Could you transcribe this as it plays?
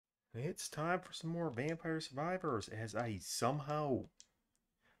It's time for some more Vampire Survivors as I somehow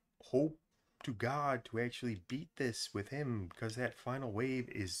hope to God to actually beat this with him because that final wave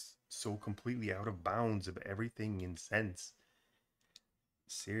is so completely out of bounds of everything in sense.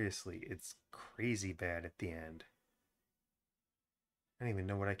 Seriously, it's crazy bad at the end. I don't even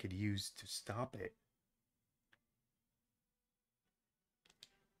know what I could use to stop it.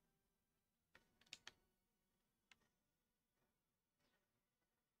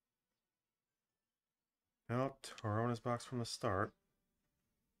 Oh, Torona's box from the start.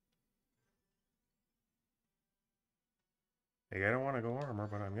 Like, I don't want to go armor,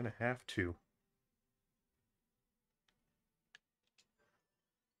 but I'm gonna have to.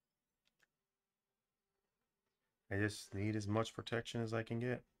 I just need as much protection as I can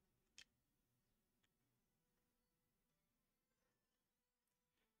get.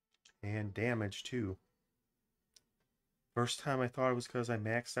 And damage, too. First time I thought it was because I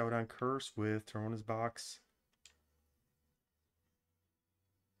maxed out on Curse with Torona's box.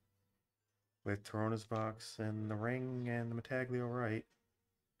 With Torona's box and the ring and the Metaglio right.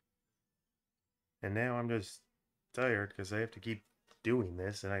 And now I'm just tired because I have to keep doing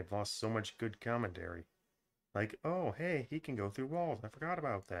this and I've lost so much good commentary. Like, oh, hey, he can go through walls. I forgot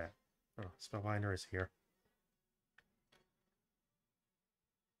about that. Oh, Spellbinder is here.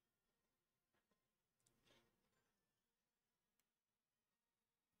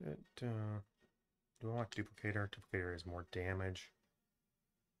 Do I want Duplicator? Duplicator has more damage.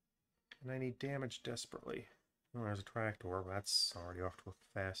 And I need damage desperately. Oh, there's a trapdoor, but that's already off to a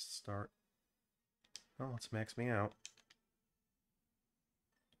fast start. Oh, let's max me out.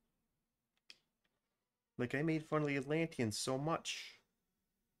 Like, I made fun of the Atlanteans so much.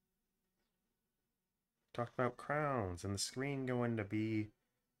 Talked about crowns and the screen going to be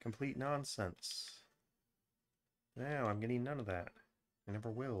complete nonsense. Now I'm getting none of that. I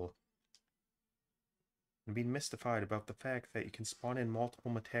never will. I'm being mystified about the fact that you can spawn in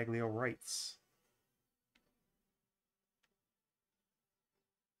multiple Metaglio rights.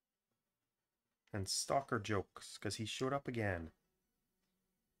 And Stalker jokes, because he showed up again.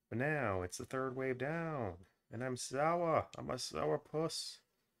 But now it's the third wave down. And I'm sour. I'm a sour puss.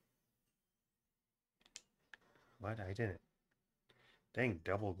 What? I didn't. Dang,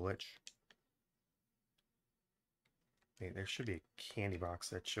 double glitch. Hey, there should be a candy box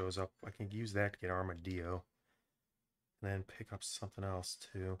that shows up. I can use that to get Armadillo. And then pick up something else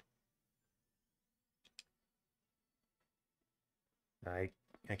too. I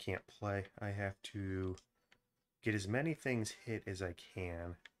can't play. I have to get as many things hit as I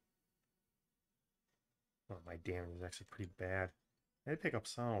can. Oh, my damage is actually pretty bad. I did pick up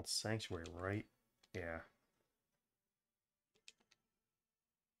Sonald Sanctuary, right? Yeah.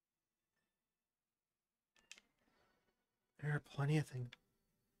 There are plenty of things.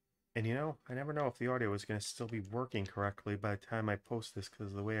 And you know, I never know if the audio is going to still be working correctly by the time I post this because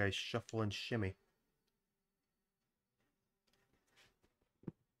of the way I shuffle and shimmy.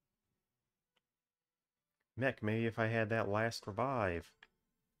 Mech, maybe if I had that last revive,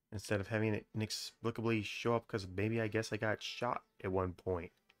 instead of having it inexplicably show up because maybe I guess I got shot at one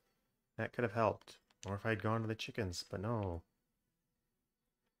point. That could have helped. Or if I'd gone to the chickens, but no.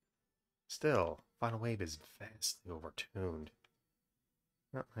 Still, Final Wave is vastly overtuned.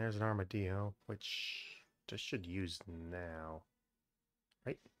 Oh, there's an Armadillo, which I should use now.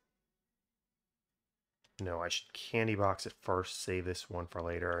 Right? No, I should candy box it first, save this one for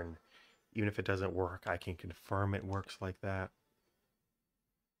later, and even if it doesn't work, I can confirm it works like that.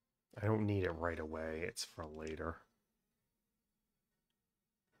 I don't need it right away, it's for later.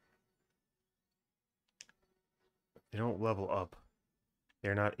 They don't level up.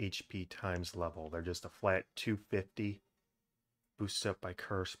 They're not HP times level. They're just a flat 250. Boosted up by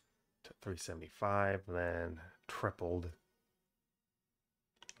curse to 375, then tripled.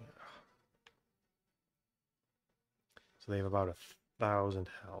 So they have about 1,000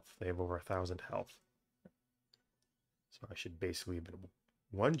 health. They have over 1,000 health. So I should basically have been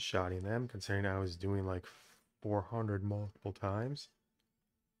one-shotting them, considering I was doing like 400 multiple times.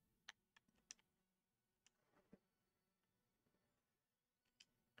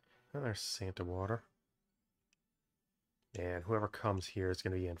 And there's Santa Water. And whoever comes here is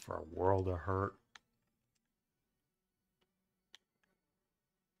going to be in for a world of hurt.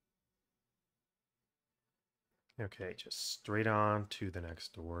 Okay, just straight on to the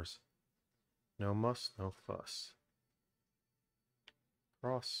next doors. No muss, no fuss.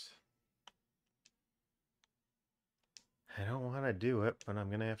 Cross. I don't want to do it, but I'm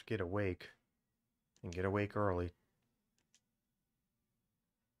going to have to get awake. And get awake early.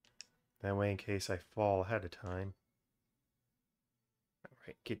 That way, in case I fall ahead of time.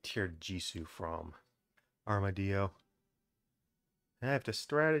 Right, get tiered Jisoo from Armadillo. I have to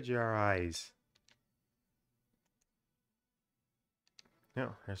strategize.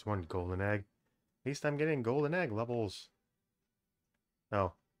 No, there's one golden egg. At least I'm getting golden egg levels.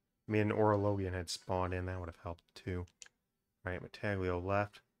 Oh, me and Orologian had spawned in. That would have helped too. Right, Metaglio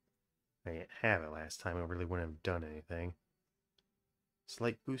left. I didn't have it last time. It really wouldn't have done anything.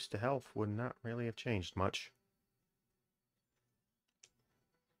 Slight boost to health would not really have changed much.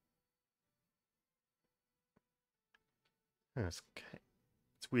 It's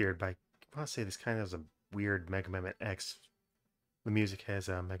weird, but I want to say this kind of has a weird Mega Man X. The music has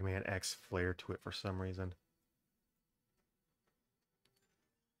a Mega Man X flair to it for some reason.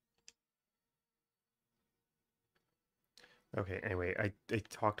 Okay, anyway, I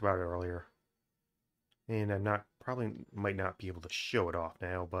talked about it earlier. And I'm might not be able to show it off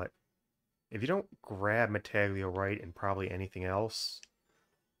now, but if you don't grab Metaglio right and probably anything else...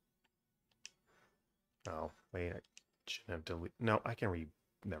 Oh, wait, I shouldn't have deleted... No, I can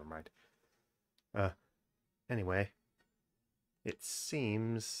never mind. Anyway, it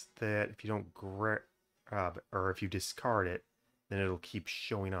seems that if you don't grab... or if you discard it, then it'll keep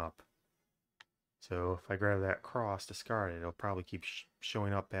showing up. So if I grab that cross, discard it, it'll probably keep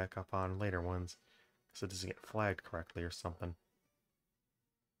showing up back up on later ones. So it doesn't get flagged correctly or something.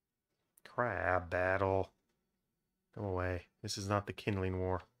 Crab battle. Go away. This is not the Kindling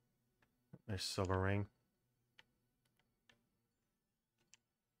War. There's Silver Ring.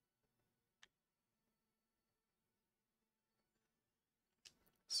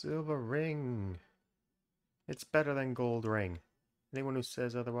 Silver Ring. It's better than Gold Ring. Anyone who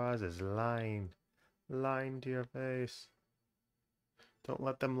says otherwise is lying. Lying to your face. Don't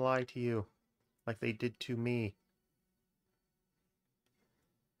let them lie to you. Like they did to me.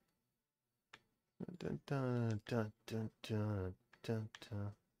 Dun, dun, dun, dun, dun, dun,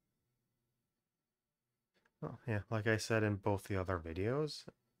 dun. Oh, yeah, like I said in both the other videos,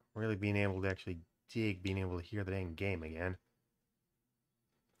 really being able to actually dig, being able to hear the dang game again.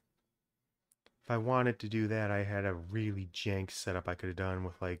 If I wanted to do that, I had a really jank setup I could have done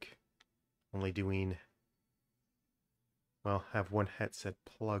with, like, only doing... Well, have one headset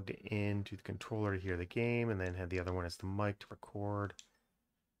plugged into the controller to hear the game, and then have the other one as the mic to record.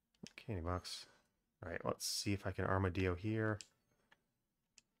 Candy box. Alright, let's see if I can Armadillo here.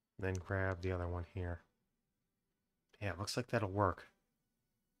 Then grab the other one here. Yeah, looks like that'll work.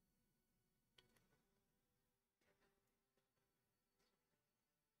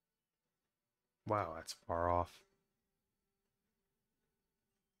 Wow, that's far off.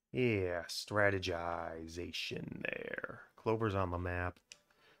 Yeah, strategization there. Clover's on the map.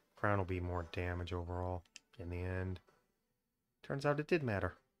 Crown will be more damage overall in the end. Turns out it did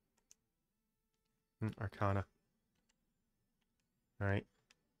matter. Arcana. Alright.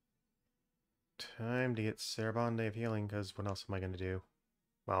 Time to get Sarabande of Healing, because what else am I going to do?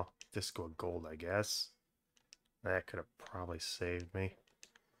 Well, Disco of Gold, I guess. That could have probably saved me.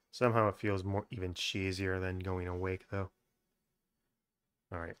 Somehow it feels more even cheesier than going Awake, though.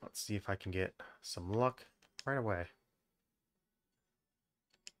 Alright, let's see if I can get some luck right away.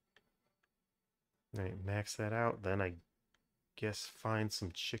 Alright, max that out, then I guess find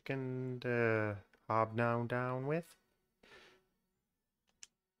some chicken to hobnob down with.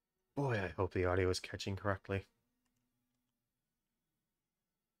 Boy, I hope the audio is catching correctly.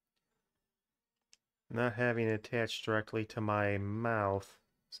 Not having it attached directly to my mouth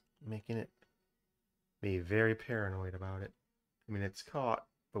is making it be very paranoid about it. I mean, it's caught,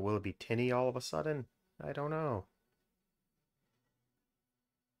 but will it be tinny all of a sudden? I don't know.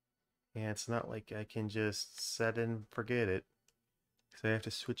 Yeah, it's not like I can just set and forget it. Because I have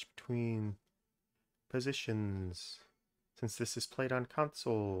to switch between positions. Since this is played on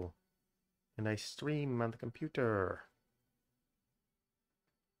console. And I stream on the computer.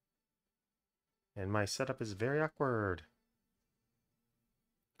 And my setup is very awkward.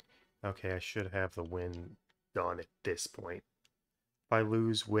 Okay, I should have the win done at this point. If I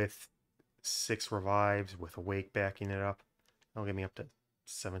lose with 6 revives with Awake backing it up, that'll get me up to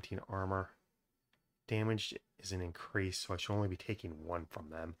 17 armor. Damage isn't increased, so I should only be taking 1 from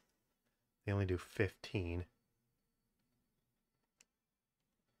them. They only do 15.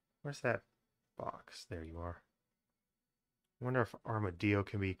 Where's that box? There you are. I wonder if Armadillo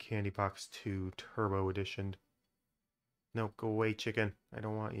can be Candy Box 2 Turbo Edition. No, go away, chicken. I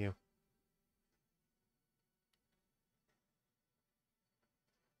don't want you.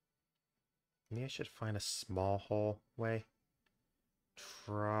 Maybe I should find a small hole way.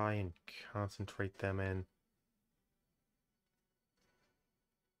 Try and concentrate them in.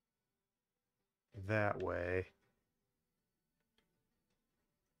 That way.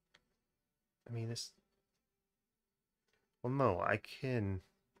 I mean, this... Well, no, I can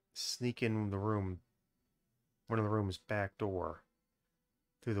sneak in the room, one of the room's back door,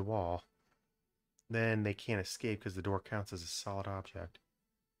 through the wall. Then they can't escape because the door counts as a solid object.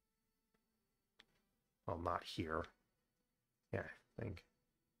 Well, not here. Yeah, I think.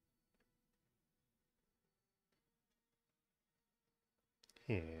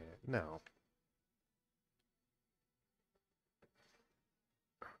 Yeah, no.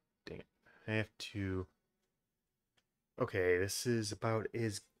 Dang it. I have to... Okay, this is about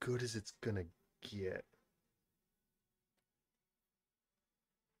as good as it's gonna get.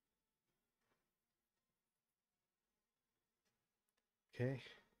 Okay.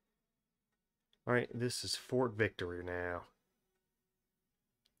 Alright, this is Fort Victory now.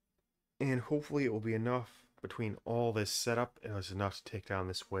 And hopefully it will be enough between all this setup, and it's enough to take down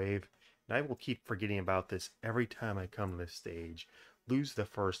this wave. And I will keep forgetting about this every time I come to this stage. Lose the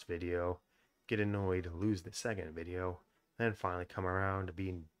first video, get annoyed, lose the second video, then finally come around to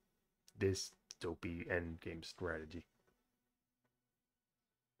being this dopey endgame strategy.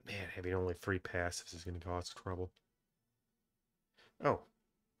 Man, having only 3 passes is going to cause trouble. Oh,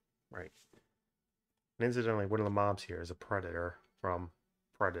 right. And incidentally, one of the mobs here is a predator from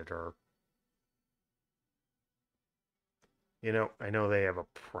Predator. You know, I know they have a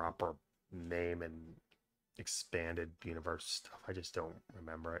proper name and expanded universe stuff. I just don't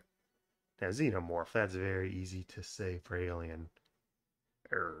remember it. Now, Xenomorph, that's very easy to say for Alien.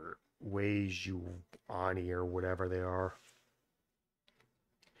 Or Wei-Zhu-Ani or whatever they are.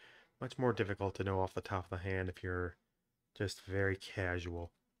 Much more difficult to know off the top of the hand if you're just very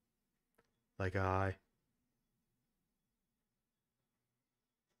casual. Like I.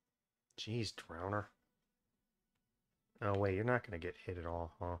 Jeez, Drowner. Oh, wait, you're not going to get hit at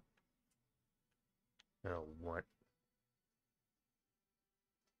all, huh? Oh, what?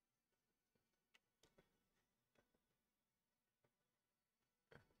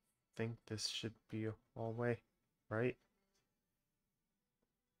 I think this should be a hallway, right?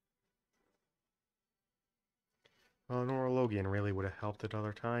 Well, Norologian really would have helped at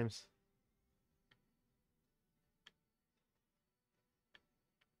other times.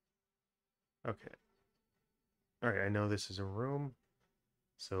 Okay. Alright, I know this is a room,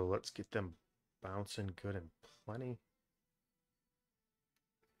 so let's get them bouncing good and plenty.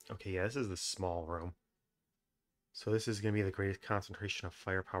 Okay, yeah, this is the small room. So this is going to be the greatest concentration of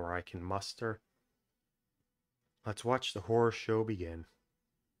firepower I can muster. Let's watch the horror show begin.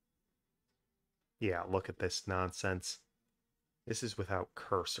 Yeah, look at this nonsense. This is without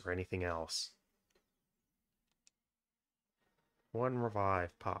curse or anything else. 1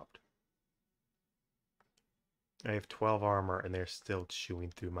 revive popped. I have 12 armor and they're still chewing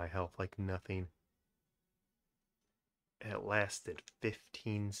through my health like nothing. It lasted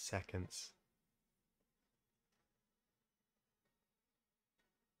 15 seconds.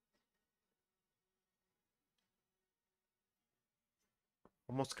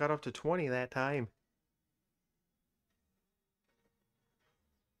 Almost got up to 20 that time.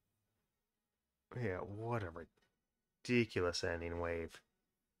 Yeah, what a ridiculous ending wave.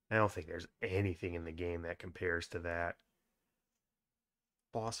 I don't think there's anything in the game that compares to that.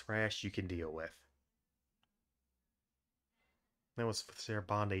 Boss Rash you can deal with. That was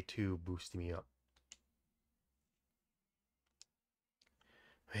Sarabande 2 boosting me up.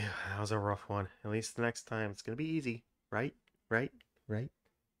 Yeah, that was a rough one. At least the next time it's going to be easy. Right? Right? Right?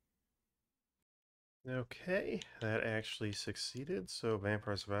 Okay, that actually succeeded. So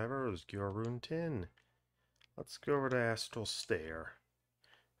Vampire Survivors Gyoruntin. Let's go over to Astral Stair.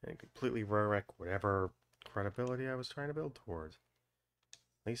 And completely wreck whatever credibility I was trying to build towards.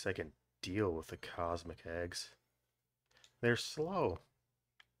 At least I can deal with the cosmic eggs. They're slow.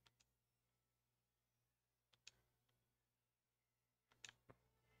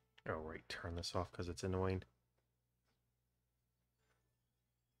 Oh, right, turn this off because it's annoying.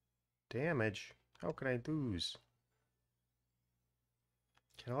 Damage? How could I lose?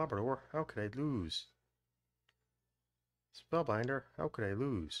 Laborratory? How could I lose? Spellbinder? How could I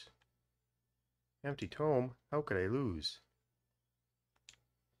lose? Empty Tome? How could I lose?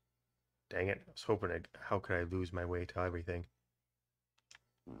 Dang it, I was hoping how could I lose my way to everything?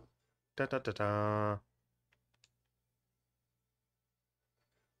 Da da da da.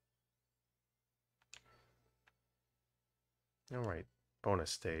 Alright,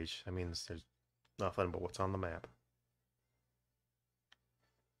 bonus stage. That means there's nothing but what's on the map.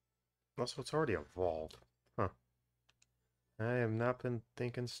 Also, it's already evolved. Huh. I have not been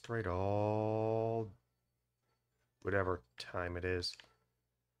thinking straight all... whatever time it is.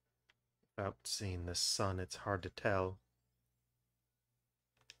 Without seeing the sun, it's hard to tell.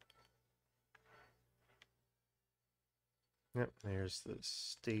 Yep, there's the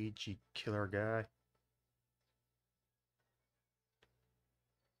stagey killer guy.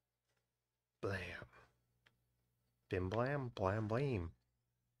 Blam. Bim blam, blam blam.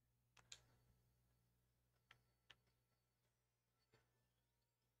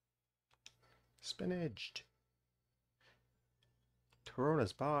 Spinached.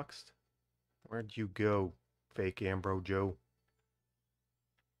 Torona's boxed. Where'd you go, fake Ambro Joe?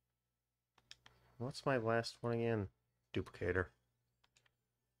 What's my last one again? Duplicator.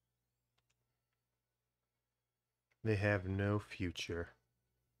 They have no future.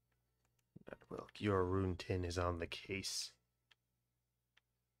 Well, Gyoruntin is on the case.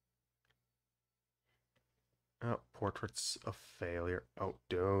 Oh, portraits of failure. Oh,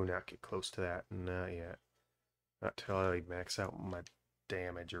 do not get close to that. Not yet. Not till I max out my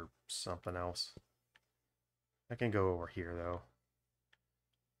damage or something else. I can go over here, though.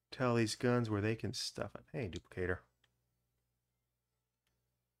 Tell these guns where they can stuff it. Hey, duplicator.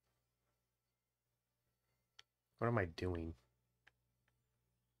 What am I doing?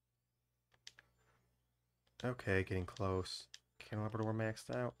 Okay, getting close. Can Laborratory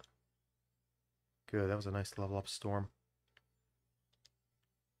maxed out? Good, that was a nice level up storm.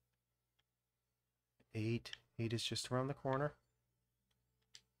 8. 8 is just around the corner.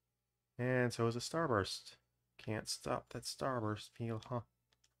 And so is a starburst. Can't stop that starburst feel, huh?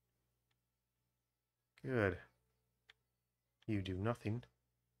 Good. You do nothing.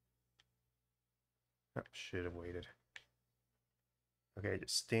 Oh, should have waited. Okay,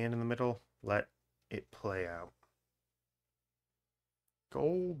 just stand in the middle. Let it play out.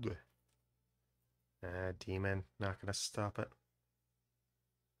 Gold. Demon. Not gonna stop it.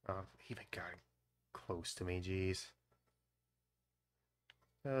 Even got close to me, jeez.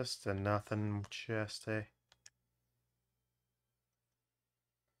 Just a nothing chest, eh?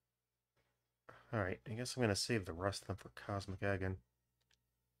 Alright, I guess I'm gonna save the rest of them for Cosmic Egg.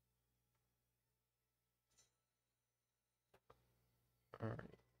 Alright.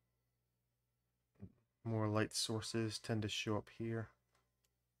 More light sources tend to show up here.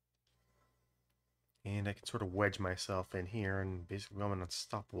 And I can sort of wedge myself in here and basically I'm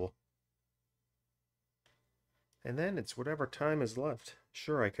unstoppable. And then it's whatever time is left.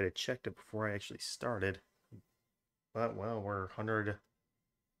 Sure, I could have checked it before I actually started. But, well, we're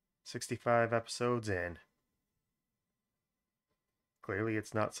 165 episodes in. Clearly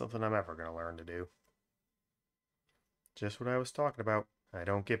it's not something I'm ever going to learn to do. Just what I was talking about. I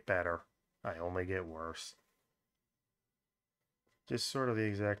don't get better. I only get worse. Just sort of the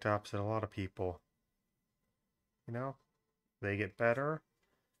exact opposite of a lot of people. You know? They get better.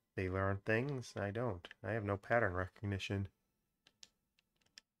 They learn things. I don't. I have no pattern recognition.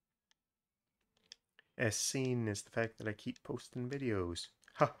 As seen as the fact that I keep posting videos.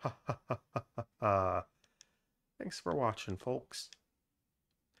 Ha ha ha ha ha ha. Thanks for watching, folks.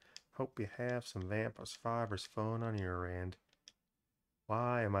 Hope you have some Vampire Survivors fun on your end.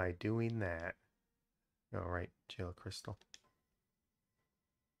 Why am I doing that? Alright, Jill Crystal.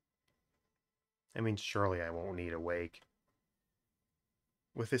 I mean, surely I won't need a wake.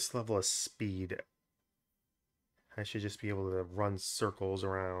 With this level of speed, I should just be able to run circles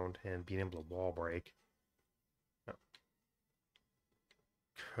around and being able to wall break. Oh.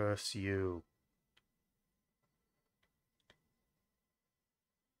 Curse you.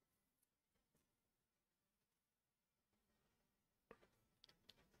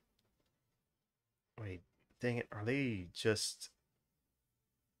 Wait, dang it, are they just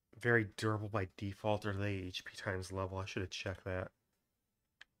very durable by default, or are they HP times level? I should have checked that.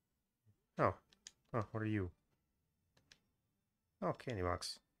 Oh. Oh, what are you? Oh, candy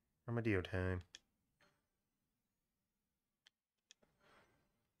box. Armadillo time.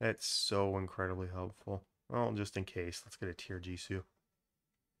 That's so incredibly helpful. Well, just in case, let's get a tier Jisoo.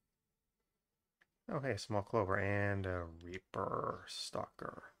 Oh, hey, small clover and a Reaper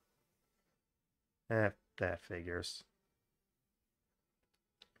Stalker. That figures.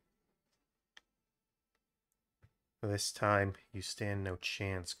 This time, you stand no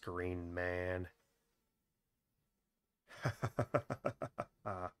chance, green man.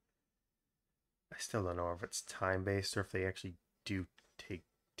 I still don't know if it's time-based or if they actually do take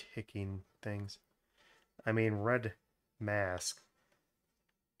ticking things. I mean, red mask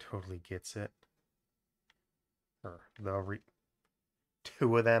totally gets it. Or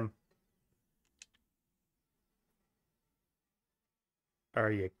two of them. Are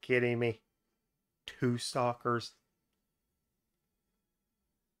you kidding me? 2 stalkers?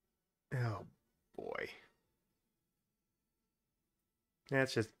 Oh boy. That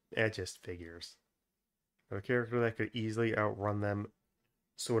just figures. A character that could easily outrun them,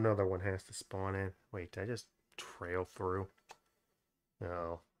 so another one has to spawn in. Wait, did I just trail through?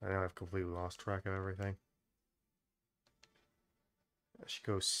 No, I know I've completely lost track of everything. I should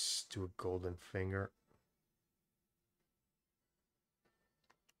go do a golden finger.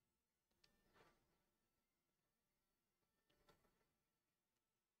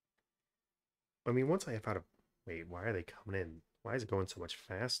 I mean, once I have out of... Wait, why are they coming in? Why is it going so much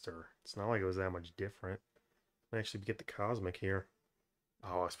faster? It's not like it was that much different. I actually get the cosmic here.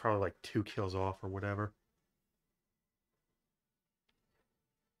 Oh, it's probably like 2 kills off or whatever.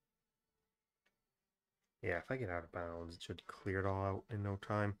 Yeah, if I get out of bounds, it should clear it all out in no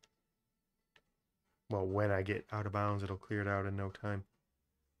time. Well, when I get out of bounds, it'll clear it out in no time.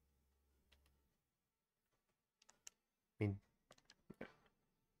 I mean,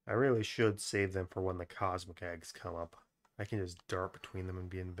 I really should save them for when the cosmic eggs come up. I can just dart between them and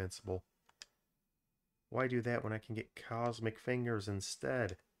be invincible. Why do that when I can get cosmic fingers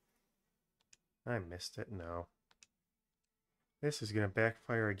instead? I missed it. No. This is going to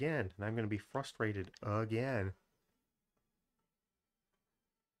backfire again, and I'm going to be frustrated again.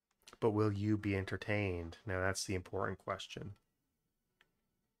 But will you be entertained? Now that's the important question.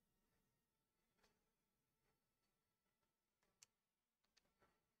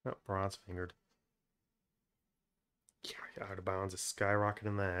 Oh, bronze fingered. Yeah, out of bounds is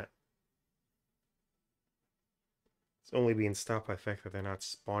skyrocketing that. It's only being stopped by the fact that they're not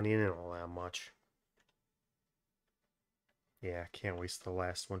spawning in all that much. Yeah, can't waste the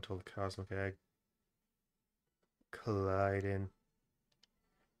last one till the cosmic egg. Colliding.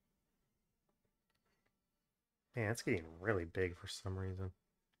 Man, it's getting really big for some reason.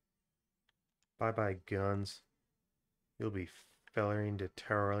 Bye-bye, guns. You'll be fellering to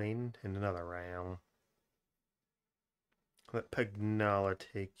Terraline in another round. Let Pagnala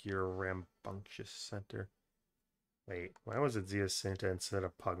take your rambunctious center. Wait, why was it Ziacinta instead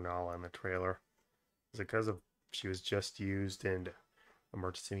of Pagnala in the trailer? Is it because of she was just used in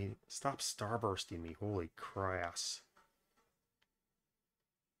emergency meeting? Stop starbursting me, holy crass.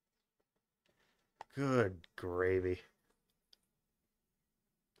 Good gravy.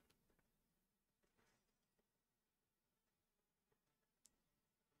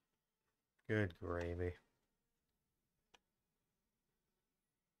 Good gravy.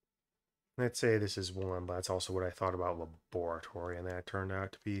 Let's say this is one, but that's also what I thought about Laborratory, and that turned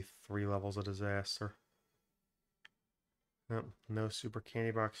out to be 3 levels of disaster. Nope, no Super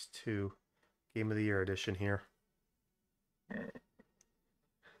Candy Box 2. Game of the Year edition here.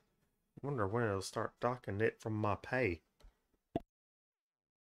 Wonder when it'll start docking it from my pay.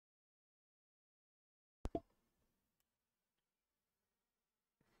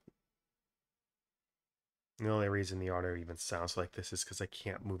 The only reason the audio even sounds like this is because I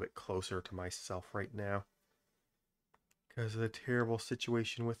can't move it closer to myself right now. Because of the terrible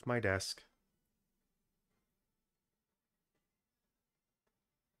situation with my desk.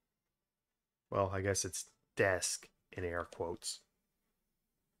 Well, I guess it's desk in air quotes.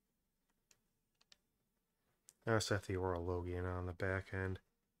 I also have the Orologian on the back end.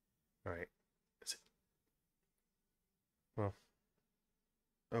 Alright. Well,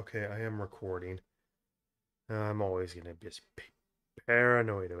 okay, I am recording. I'm always going to be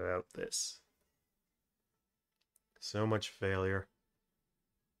paranoid about this. So much failure.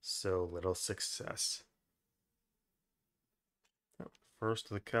 So little success. Oh,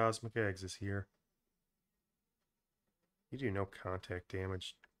 first of the cosmic eggs is here. You do no contact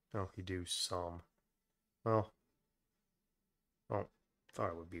damage. Oh, you do some. Well, oh, thought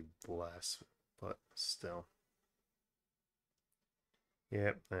it would be less, but still.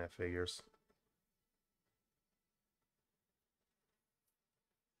 Yep, that figures.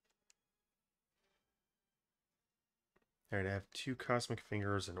 Alright, I have 2 Cosmic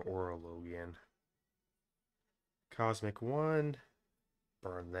Fingers and Orologian. Cosmic 1,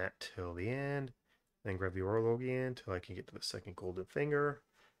 burn that till the end. Then grab the Orologian till I can get to the second Golden Finger.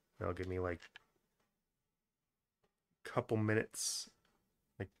 That'll give me like a couple minutes,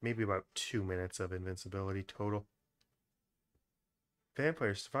 like maybe about 2 minutes of invincibility total.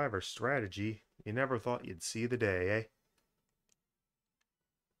 Vampire Survivor strategy. You never thought you'd see the day, eh?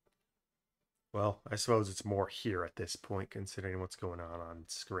 Well, I suppose it's more here at this point, considering what's going on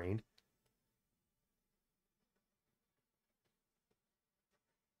screen.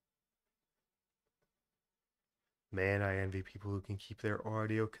 Man, I envy people who can keep their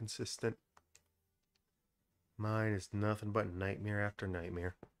audio consistent. Mine is nothing but nightmare after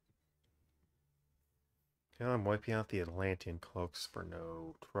nightmare. Now I'm wiping out the Atlantean cloaks for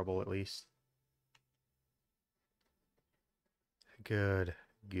no trouble, at least. Good,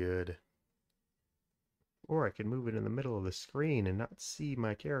 good. Or I could move it in the middle of the screen and not see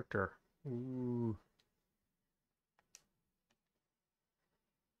my character. Ooh.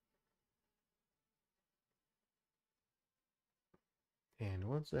 And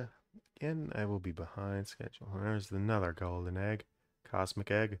once again, I will be behind schedule. There's another golden egg.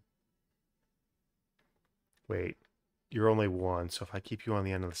 Cosmic egg. Wait, you're only one, so if I keep you on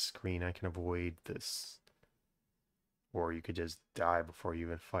the end of the screen, I can avoid this. Or you could just die before you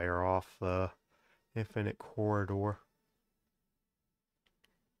even fire off the infinite corridor.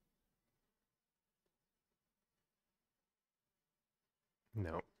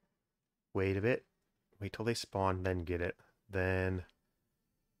 No. Wait a bit. Wait till they spawn, then get it. Then,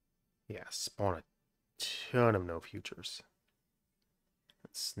 yeah, spawn a ton of no futures.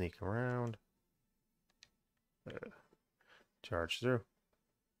 Let's sneak around. Charge through.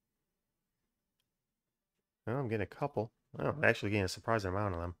 Oh, I'm getting a couple. Oh, I'm actually getting a surprising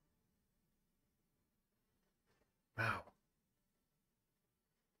amount of them. Wow.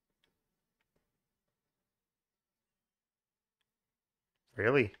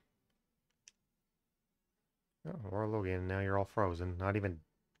 Really? Oh, Aura Logan, now you're all frozen.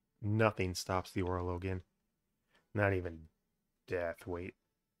 Nothing stops the Aura Logan. Not even death. Wait.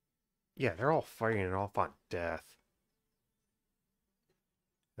 Yeah, they're all fighting it off on death.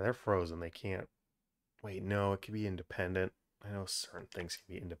 They're frozen. They can't. Wait, no, it could be independent. I know certain things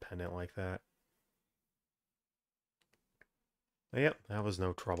can be independent like that. But yep, that was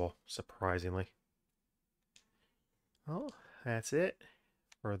no trouble, surprisingly. Well, that's it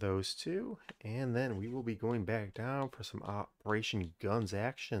for those two. And then we will be going back down for some Operation Guns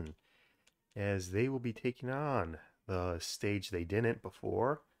action, as they will be taking on the stage they didn't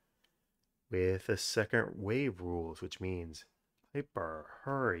before with the second wave rules, which means Hyper,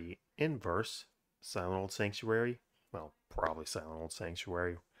 Hurry, Inverse, Silent Old Sanctuary, well, probably Silent Old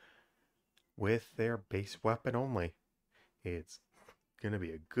Sanctuary, with their base weapon only. It's going to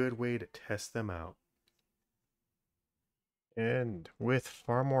be a good way to test them out. And with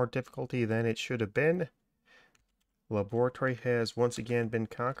far more difficulty than it should have been, Laborratory has once again been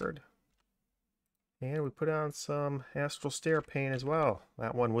conquered. And we put on some Astral Stair paint as well.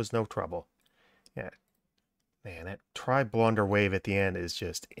 That one was no trouble. Yeah, man, that Tri-Blunder wave at the end is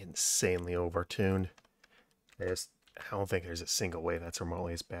just insanely overtuned. I don't think there's a single wave that's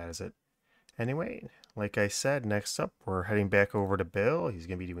remotely as bad as it. Anyway, like I said, next up we're heading back over to Bill. He's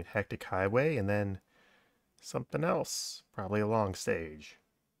going to be doing Hectic Highway and then something else. Probably a long stage.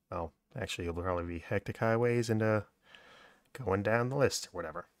 Well, actually it'll probably be Hectic Highways and going down the list or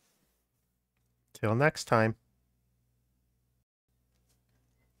whatever. Till next time.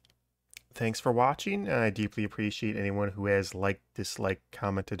 Thanks for watching. I deeply appreciate anyone who has liked, disliked,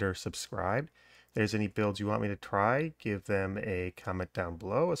 commented, or subscribed. If there's any builds you want me to try, give them a comment down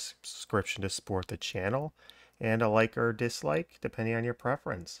below, a subscription to support the channel, and a like or dislike, depending on your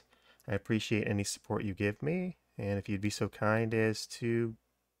preference. I appreciate any support you give me, and if you'd be so kind as to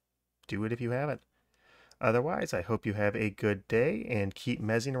do it if you haven't. Otherwise, I hope you have a good day, and keep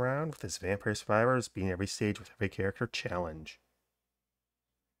mezzing around with this Vampire Survivors beating every stage with every character challenge.